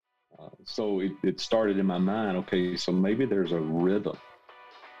So it started in my mind, okay, so maybe there's a rhythm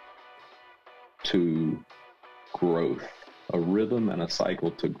to growth, a rhythm and a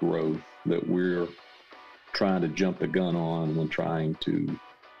cycle to growth that we're trying to jump the gun on when trying to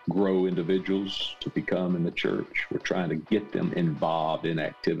grow individuals to become in the church. We're trying to get them involved in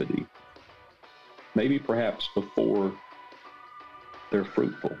activity, maybe perhaps before they're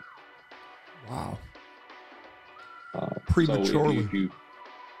fruitful. Wow. Prematurely.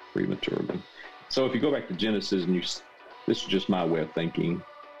 Prematurely. So if you go back to Genesis, and this is just my way of thinking,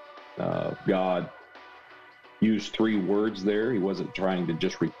 God used 3 words there. He wasn't trying to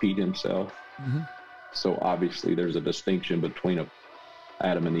just repeat himself. Mm-hmm. So obviously there's a distinction between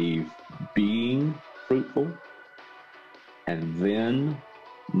Adam and Eve being fruitful and then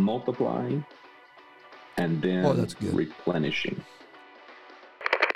multiplying and then replenishing.